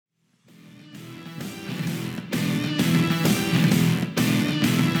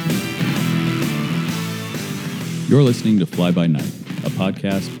You're listening to Fly By Night, a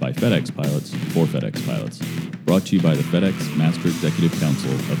podcast by FedEx pilots for FedEx pilots, brought to you by the FedEx Master Executive Council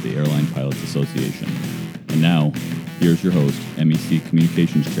of the Airline Pilots Association. And now, here's your host, MEC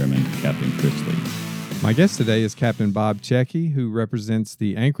Communications Chairman, Captain Chris Lee. My guest today is Captain Bob Checky, who represents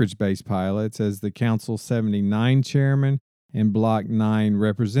the Anchorage-based pilots as the Council 79 Chairman and Block 9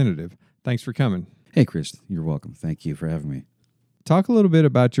 Representative. Thanks for coming. Hey, Chris. You're welcome. Thank you for having me. Talk a little bit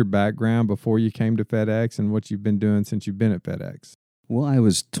about your background before you came to FedEx and what you've been doing since you've been at FedEx. Well, I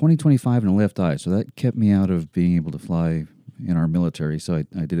was 20/25 in a left eye, so that kept me out of being able to fly in our military. So I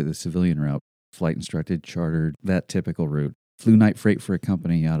did it the civilian route, flight instructed, chartered, that typical route. Flew night freight for a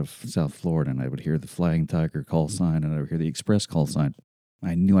company out of South Florida, and I would hear the Flying Tiger call sign, and I would hear the Express call sign.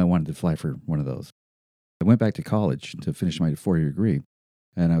 I knew I wanted to fly for one of those. I went back to college to finish my four-year degree,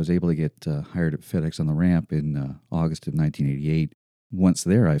 and I was able to get hired at FedEx on the ramp in August of 1988. Once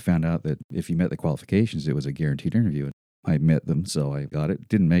there, I found out that if you met the qualifications, it was a guaranteed interview. I met them, so I got it.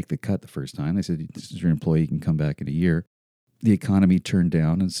 Didn't make the cut the first time. They said, this is your employee, you can come back in a year. The economy turned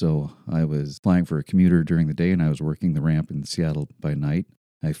down, and so I was flying for a commuter during the day, and I was working the ramp in Seattle by night.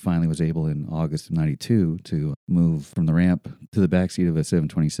 I finally was able in August of 92 to move from the ramp to the backseat of a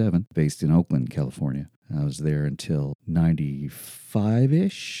 727 based in Oakland, California. I was there until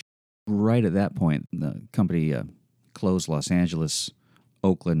 95-ish. Right at that point, the company closed Los Angeles,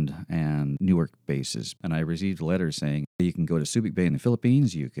 Oakland, and Newark bases. And I received a letter saying, you can go to Subic Bay in the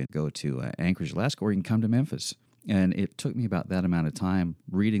Philippines, you can go to Anchorage, Alaska, or you can come to Memphis. And it took me about that amount of time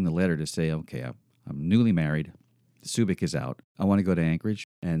reading the letter to say, okay, I'm newly married. Subic is out. I want to go to Anchorage.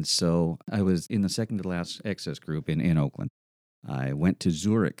 And so I was in the second to last excess group in Oakland. I went to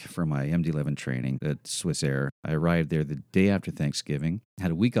Zurich for my MD-11 training at Swiss Air. I arrived there the day after Thanksgiving,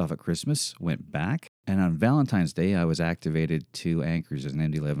 had a week off at Christmas, went back, and on Valentine's Day, I was activated to Anchorage as an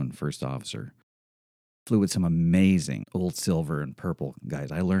MD-11 first officer. Flew with some amazing old silver and purple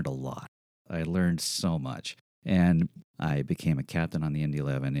guys. I learned a lot. I learned so much. And I became a captain on the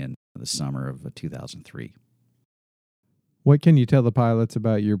MD-11 in the summer of 2003. What can you tell the pilots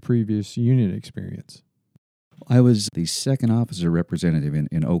about your previous union experience? I was the second officer representative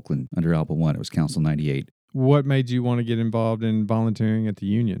in Oakland under ALPA 1. It was Council 98. What made you want to get involved in volunteering at the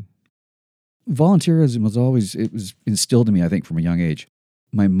union? Volunteerism was instilled in me, I think, from a young age.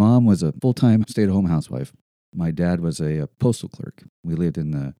 My mom was a full-time stay-at-home housewife. My dad was a postal clerk. We lived in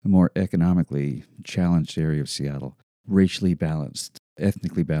the more economically challenged area of Seattle, racially balanced,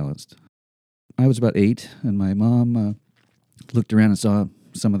 ethnically balanced. I was about 8, and my mom looked around and saw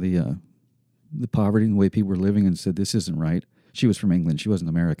some of the poverty and the way people were living and said, this isn't right. She was from England. She wasn't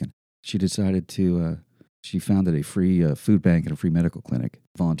American. She decided she founded a free food bank and a free medical clinic,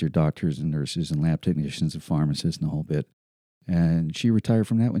 volunteered doctors and nurses and lab technicians and pharmacists and the whole bit. And she retired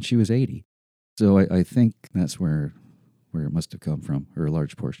from that when she was 80. So I think that's where it must have come from, or a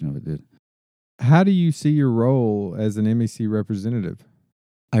large portion of it did. How do you see your role as an MEC representative?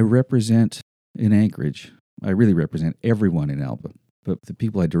 I represent in Anchorage. I really represent everyone in ALPA. But the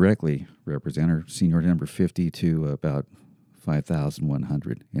people I directly represent are seniority number 50 to about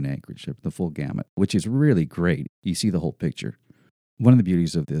 5,100 in Anchorage, the full gamut, which is really great. You see the whole picture. One of the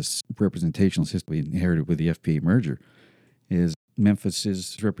beauties of this representational system we inherited with the FPA merger is Memphis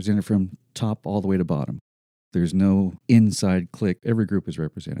is represented from top all the way to bottom. There's no inside clique. Every group is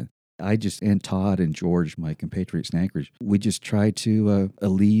represented. And Todd and George, my compatriots in Anchorage, we just try to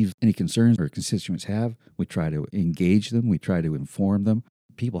alleviate any concerns our constituents have. We try to engage them. We try to inform them.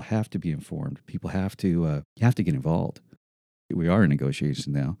 People have to be informed. People have to get involved. We are in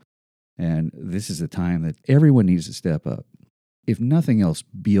negotiation now, and this is the time that everyone needs to step up. If nothing else,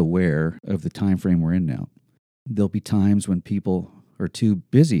 be aware of the time frame we're in now. There'll be times when people are too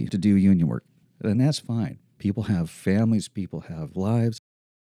busy to do union work, and that's fine. People have families. People have lives.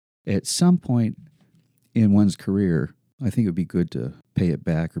 At some point in one's career, I think it would be good to pay it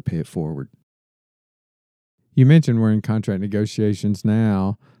back or pay it forward. You mentioned we're in contract negotiations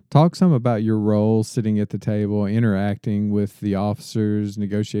now. Talk some about your role sitting at the table, interacting with the officers,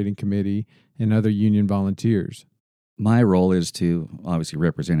 negotiating committee, and other union volunteers. My role is to obviously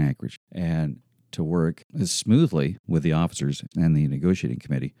represent Anchorage and to work as smoothly with the officers and the negotiating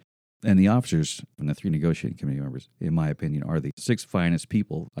committee. And the officers and the 3 negotiating committee members, in my opinion, are the 6 finest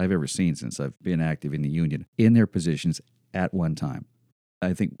people I've ever seen since I've been active in the union in their positions at one time.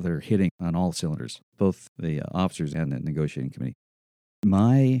 I think they're hitting on all cylinders, both the officers and the negotiating committee.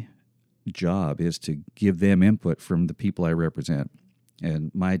 My job is to give them input from the people I represent. And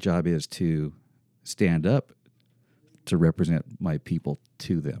my job is to stand up to represent my people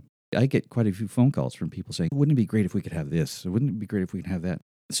to them. I get quite a few phone calls from people saying, wouldn't it be great if we could have this? Or wouldn't it be great if we could have that?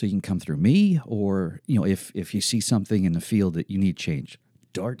 So you can come through me, or, if you see something in the field that you need change,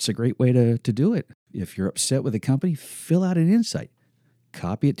 DART's a great way to do it. If you're upset with a company, fill out an insight.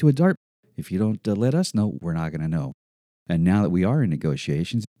 Copy it to a DART. If you don't let us know, we're not going to know. And now that we are in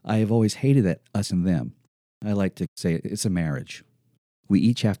negotiations, I have always hated that us and them. I like to say it's a marriage. We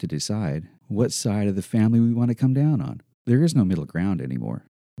each have to decide what side of the family we want to come down on. There is no middle ground anymore.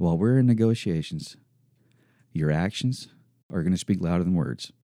 While we're in negotiations, your actions are going to speak louder than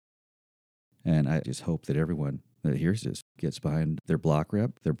words. And I just hope that everyone that hears this gets behind their block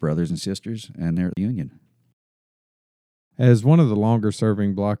rep, their brothers and sisters, and their union. As one of the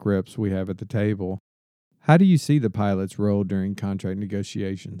longer-serving block reps we have at the table, how do you see the pilot's role during contract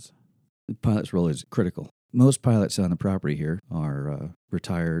negotiations? The pilot's role is critical. Most pilots on the property here are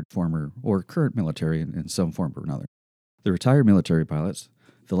retired, former, or current military in some form or another. The retired military pilots,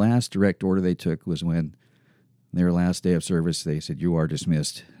 the last direct order they took was when their last day of service, they said, "You are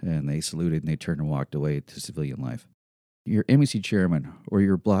dismissed," and they saluted and they turned and walked away to civilian life. Your MEC chairman or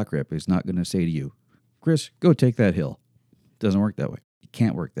your block rep is not going to say to you, "Chris, go take that hill." It doesn't work that way. It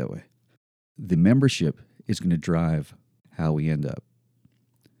can't work that way. The membership is going to drive how we end up.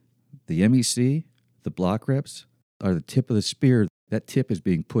 The MEC, the block reps, are the tip of the spear. That tip is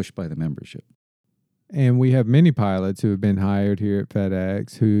being pushed by the membership. And we have many pilots who have been hired here at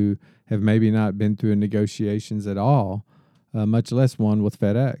FedEx who have maybe not been through negotiations at all, much less one with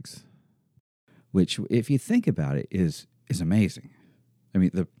FedEx. Which, if you think about it, is amazing. I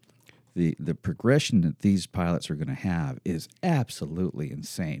mean, the progression that these pilots are going to have is absolutely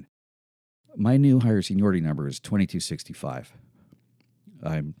insane. My new hire seniority number is 2265.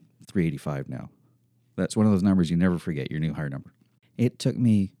 I'm 385 now. That's one of those numbers you never forget, your new hire number. It took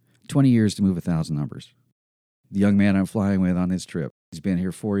me 20 years to move 1,000 numbers. The young man I'm flying with on this trip, he's been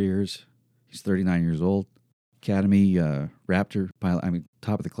here 4 years. He's 39 years old. Academy Raptor pilot,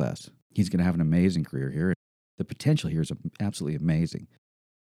 top of the class. He's going to have an amazing career here. The potential here is absolutely amazing.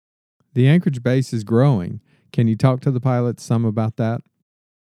 The Anchorage base is growing. Can you talk to the pilots some about that?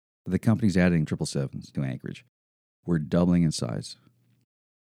 The company's adding 777s to Anchorage. We're doubling in size.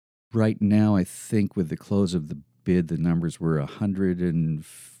 Right now, I think with the close of the bid, the numbers were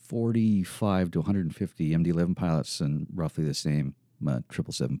 145 to 150 MD-11 pilots and roughly the same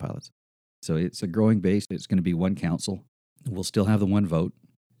 777 pilots. So it's a growing base. It's going to be one council. We'll still have the one vote,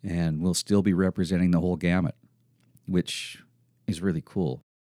 and we'll still be representing the whole gamut, which is really cool.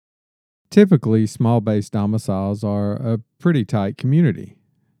 Typically, small base domiciles are a pretty tight community.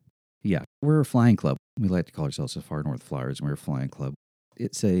 Yeah, we're a flying club. We like to call ourselves the Far North Flyers, and we're a flying club.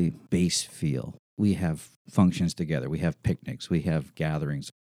 It's a base feel. We have functions together. We have picnics. We have gatherings.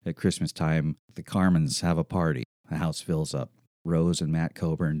 At Christmas time, the Carmens have a party. The house fills up. Rose and Matt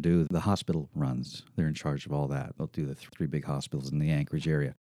Coburn do the hospital runs. They're in charge of all that. They'll do the 3 big hospitals in the Anchorage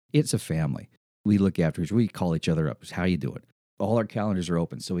area. It's a family. We look after each other. We call each other up. How you doing? All our calendars are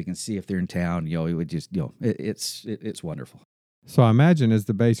open, so we can see if they're in town. We would just, it's wonderful. So I imagine as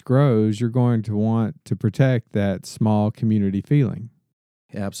the base grows, you're going to want to protect that small community feeling.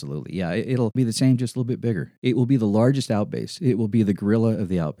 Absolutely. Yeah, it'll be the same, just a little bit bigger. It will be the largest outbase. It will be the gorilla of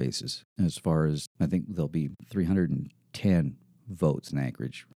the outbases. As far as, I think there'll be 310 votes in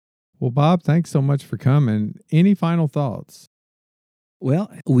Anchorage. Well, Bob, thanks so much for coming. Any final thoughts?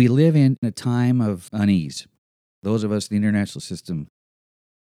 Well, we live in a time of unease. Those of us in the international system,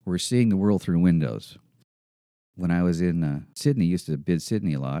 we're seeing the world through windows. When I was in Sydney, I used to bid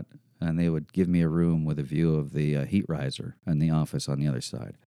Sydney a lot, and they would give me a room with a view of the heat riser and the office on the other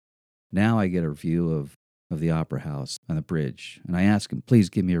side. Now I get a view of the Opera House and the bridge, and I ask them, please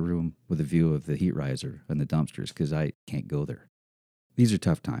give me a room with a view of the heat riser and the dumpsters, because I can't go there. These are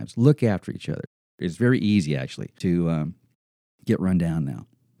tough times. Look after each other. It's very easy, actually, to get run down now.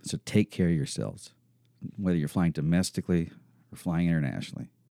 So take care of yourselves, whether you're flying domestically or flying internationally.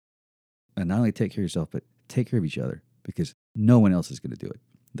 And not only take care of yourself, but take care of each other, because no one else is going to do it.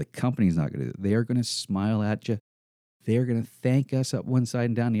 The company's not going to do it. They are going to smile at you. They are going to thank us up one side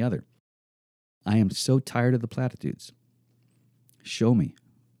and down the other. I am so tired of the platitudes. Show me.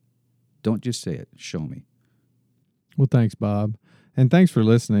 Don't just say it. Show me. Well, thanks, Bob. And thanks for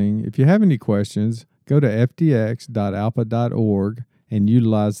listening. If you have any questions, go to fdx.alpa.org and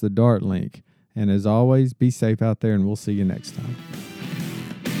utilize the DART link. And as always, be safe out there, and we'll see you next time.